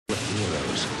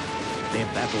Their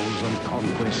battles and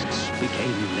conquests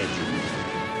became legend.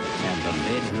 And the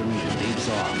legend lives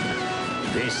on.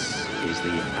 This is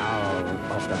the hour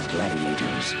of the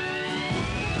Gladiators.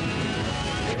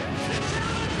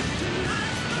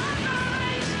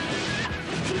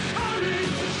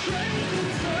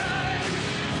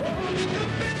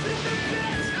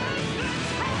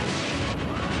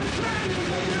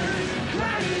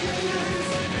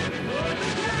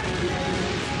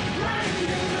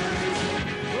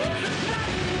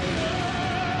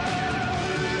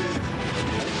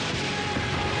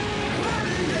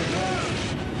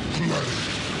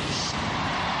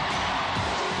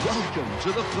 Welcome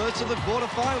to the first of the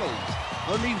quarterfinals.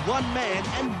 Only one man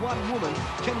and one woman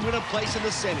can win a place in the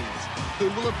semis. Who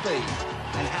will it be?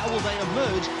 And how will they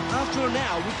emerge after an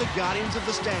hour with the Guardians of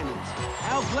the Standards?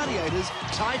 Our Gladiators,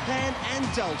 Taipan and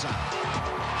Delta.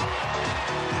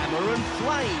 Hammer and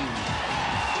Flame.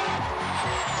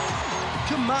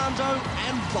 Commando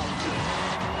and Vulcan.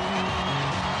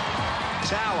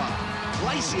 Tower,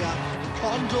 Glacier,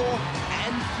 Condor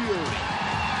and Fury.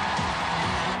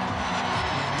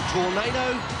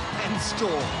 Tornado and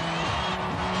Storm.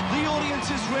 The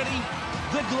audience is ready,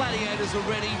 the Gladiators are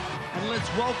ready, and let's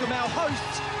welcome our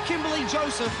hosts, Kimberly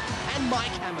Joseph and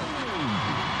Mike Hammond.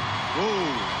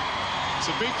 Ooh, it's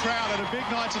a big crowd and a big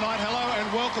night tonight. Hello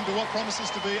and welcome to what promises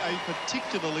to be a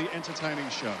particularly entertaining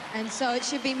show. And so it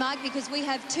should be, Mike, because we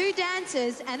have two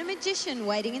dancers and a magician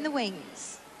waiting in the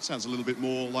wings. Sounds a little bit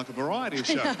more like a variety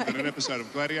show than an episode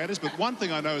of Gladiators, but one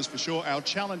thing I know is for sure, our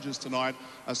challengers tonight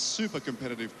are super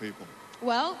competitive people.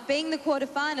 Well, being the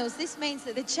quarterfinals, this means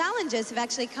that the challengers have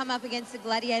actually come up against the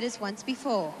Gladiators once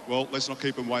before. Well, let's not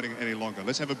keep them waiting any longer.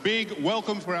 Let's have a big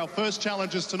welcome for our first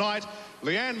challengers tonight,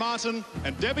 Leanne Martin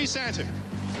and Debbie Santic.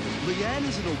 Leanne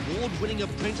is an award-winning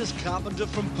apprentice carpenter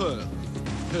from Perth.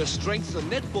 Her strengths are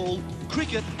netball,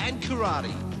 cricket and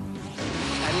karate.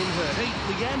 And in her heat,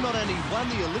 Leanne not only won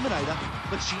the Eliminator,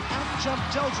 but she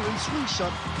out-jumped Delta in swing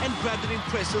shot and grabbed an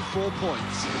impressive 4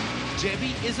 points.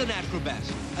 Debbie is an acrobat,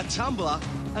 a tumbler,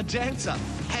 a dancer,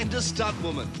 and a stunt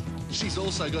woman. She's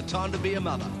also got time to be a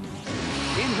mother.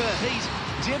 In her heat,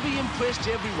 Debbie impressed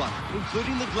everyone,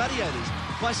 including the Gladiators,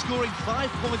 by scoring 5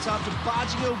 points after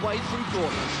barging her way through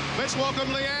quarters. Let's welcome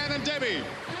Leanne and Debbie.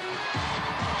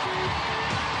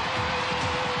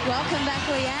 Welcome back,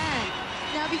 Leanne.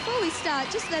 Now, before we start,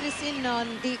 just let us in on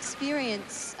the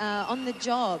experience on the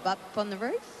job up on the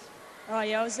roof. Oh,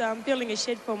 yeah, I was building a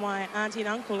shed for my auntie and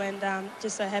uncle, and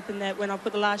just so happened that when I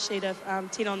put the last sheet of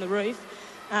tin on the roof,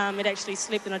 it actually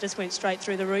slipped and I just went straight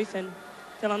through the roof and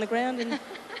fell on the ground and it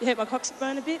hurt my coccyx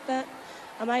a bit, but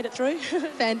I made it through.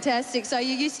 Fantastic. So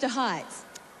you're used to heights?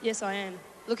 Yes, I am.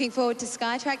 Looking forward to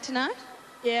Skytrack tonight?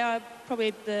 Yeah,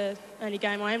 probably the only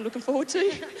game I am looking forward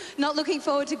to. Not looking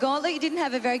forward to Gauntlet? You didn't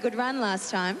have a very good run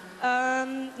last time.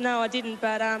 No, I didn't,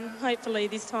 but hopefully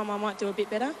this time I might do a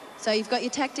bit better. So you've got your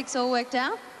tactics all worked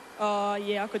out? Oh,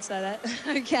 yeah, I could say that.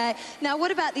 Okay. Now, what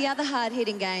about the other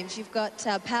hard-hitting games? You've got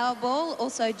Powerball,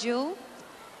 also Duel.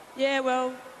 Yeah,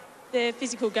 well, they're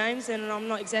physical games and I'm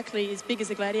not exactly as big as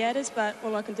the Gladiators, but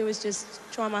all I can do is just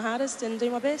try my hardest and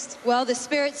do my best. Well, the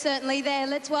spirit's certainly there.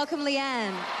 Let's welcome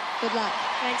Leanne. Good luck.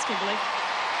 Thanks, Kimberly.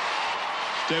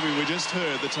 Debbie, we just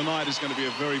heard that tonight is going to be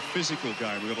a very physical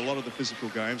game. We've got a lot of the physical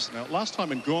games. Now, last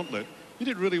time in Gauntlet, you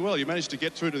did really well. You managed to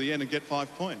get through to the end and get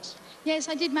 5 points. Yes,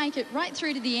 I did make it right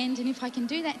through to the end, and if I can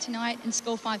do that tonight and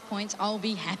score 5 points, I'll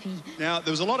be happy. Now, there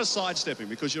was a lot of sidestepping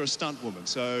because you're a stunt woman,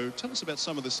 so tell us about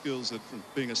some of the skills that, from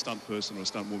being a stunt person or a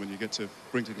stunt woman, you get to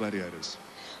bring to Gladiators.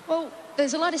 Well,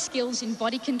 there's a lot of skills in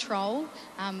body control.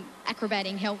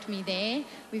 Acrobating helped me there.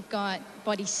 We've got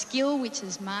body skill, which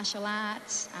is martial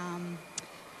arts.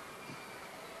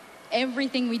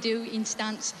 Everything we do in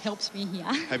stunts helps me here.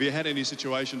 Have you had any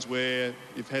situations where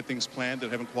you've had things planned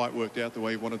that haven't quite worked out the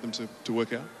way you wanted them to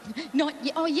work out? Not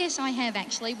yet. Oh, yes, I have,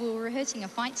 actually. We were rehearsing a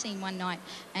fight scene one night,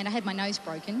 and I had my nose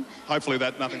broken. Hopefully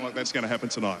nothing like that's going to happen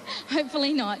tonight.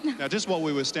 Hopefully not. Now, just while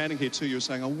we were standing here too, you were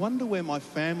saying, I wonder where my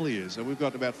family is. And we've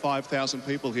got about 5,000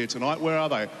 people here tonight. Where are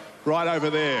they? Right over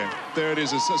there. There it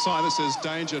is, a sign that says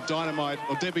Danger, Dynamite,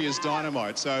 or Debbie is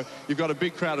Dynamite. So you've got a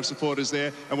big crowd of supporters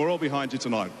there, and we're all behind you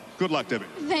tonight. Good luck, Debbie.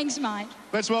 Thanks, Mike.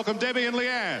 Let's welcome Debbie and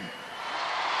Leanne.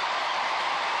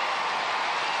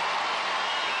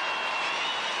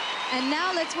 And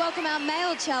now let's welcome our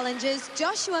male challengers,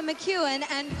 Joshua McEwen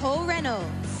and Paul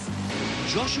Reynolds.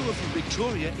 Joshua from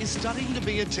Victoria is studying to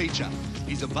be a teacher.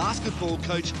 He's a basketball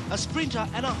coach, a sprinter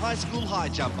and a high school high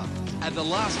jumper. And the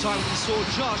last time we saw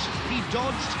Josh, he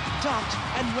dodged, ducked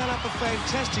and ran up a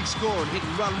fantastic score and hit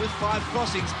and run with 5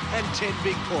 crossings and 10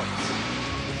 big points.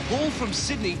 Paul from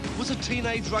Sydney was a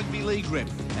teenage rugby league rep,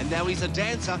 and now he's a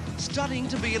dancer studying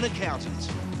to be an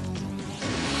accountant.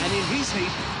 And in his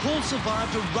heat, Paul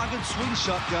survived a rugged swing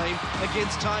shot game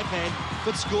against Taipan,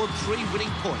 but scored 3 winning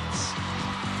points.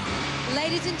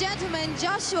 Ladies and gentlemen,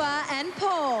 Joshua and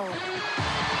Paul.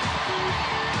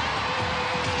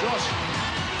 Josh,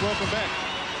 welcome back.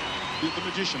 The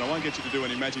magician, I won't get you to do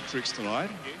any magic tricks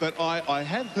tonight, but I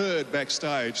had heard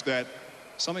backstage that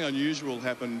something unusual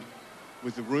happened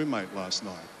with the roommate last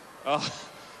night.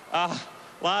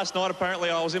 Last night, apparently,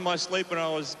 I was in my sleep and I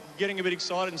was getting a bit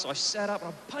excited, and so I sat up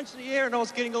and I punched in the air and I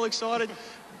was getting all excited,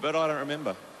 but I don't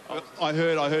remember. I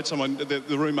heard someone,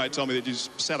 the roommate told me that you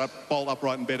sat up, bolt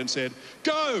upright in bed and said,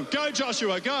 "Go, go,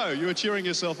 Joshua, go." You were cheering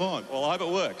yourself on. Well, I hope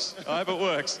it works. I hope it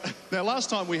works. Now, last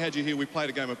time we had you here, we played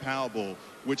a game of Powerball,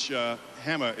 which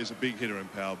Hammer is a big hitter in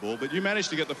Powerball, but you managed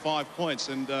to get the 5 points,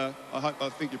 and I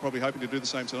think you're probably hoping to do the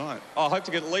same tonight. I hope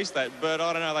to get at least that, but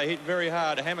I don't know, they hit very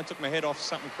hard. Hammer took my head off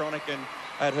something chronic and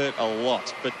that hurt a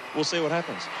lot, but we'll see what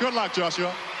happens. Good luck,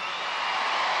 Joshua.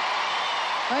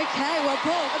 Okay, well,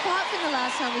 Paul, apart from the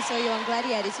last time we saw you on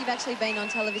Gladiators, you've actually been on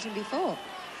television before.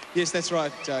 Yes, that's right,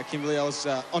 Kimberly. I was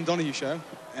on Donahue show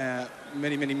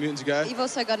many moons ago. You've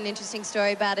also got an interesting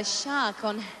story about a shark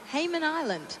on Hayman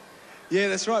Island. Yeah,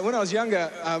 that's right. When I was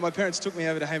younger, my parents took me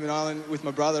over to Hayman Island with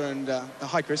my brother and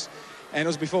hi, Chris. And it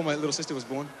was before my little sister was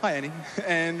born. Hi, Annie.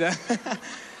 And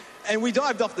and we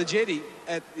dived off the jetty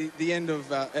at the end of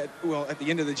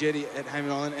the jetty at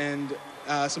Hayman Island,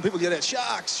 and some people yelled out,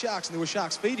 "Sharks, sharks!" and there were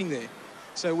sharks feeding there.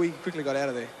 So we quickly got out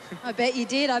of there. I bet you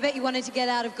did. I bet you wanted to get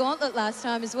out of Gauntlet last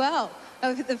time as well.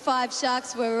 The 5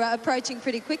 sharks were approaching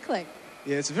pretty quickly.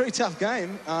 Yeah, it's a very tough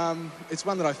game. It's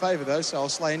one that I favour, though, so I'll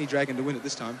slay any dragon to win it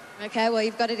this time. Okay, well,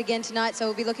 you've got it again tonight, so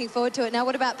we'll be looking forward to it. Now,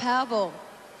 what about Powerball?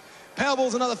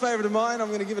 Powerball's another favourite of mine. I'm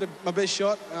going to give it my best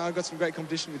shot. I've got some great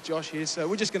competition with Josh here, so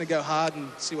we're just going to go hard and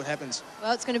see what happens.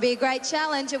 Well, it's going to be a great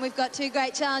challenge, and we've got 2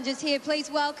 great challengers here. Please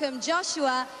welcome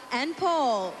Joshua and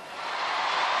Paul.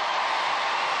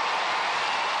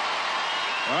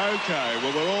 Okay,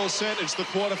 well, we're all set. It's the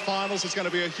quarterfinals. It's going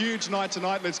to be a huge night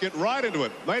tonight. Let's get right into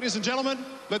it. Ladies and gentlemen,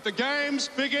 let the games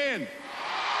begin.